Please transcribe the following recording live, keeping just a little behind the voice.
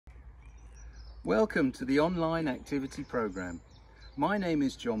Welcome to the online activity program. My name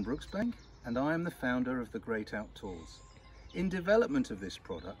is John Brooksbank and I am the founder of The Great Outdoors. In development of this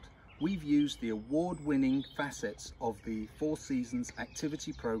product, we've used the award-winning facets of the Four Seasons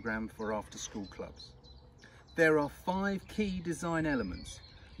activity program for after-school clubs. There are 5 key design elements.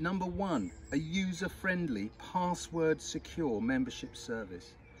 Number 1, a user-friendly, password-secure membership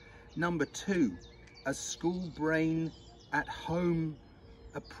service. Number 2, a school brain at home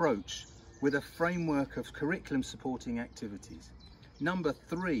approach with a framework of curriculum supporting activities. Number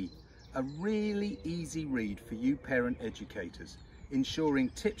 3, a really easy read for you parent educators, ensuring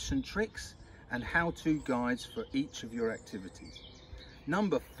tips and tricks and how-to guides for each of your activities.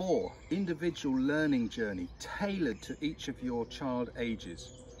 Number 4, individual learning journey tailored to each of your child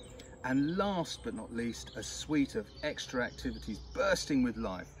ages. And last but not least, a suite of extra activities bursting with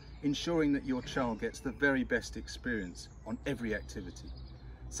life, ensuring that your child gets the very best experience on every activity.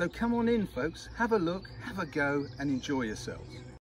 So come on in folks, have a look, have a go and enjoy yourselves.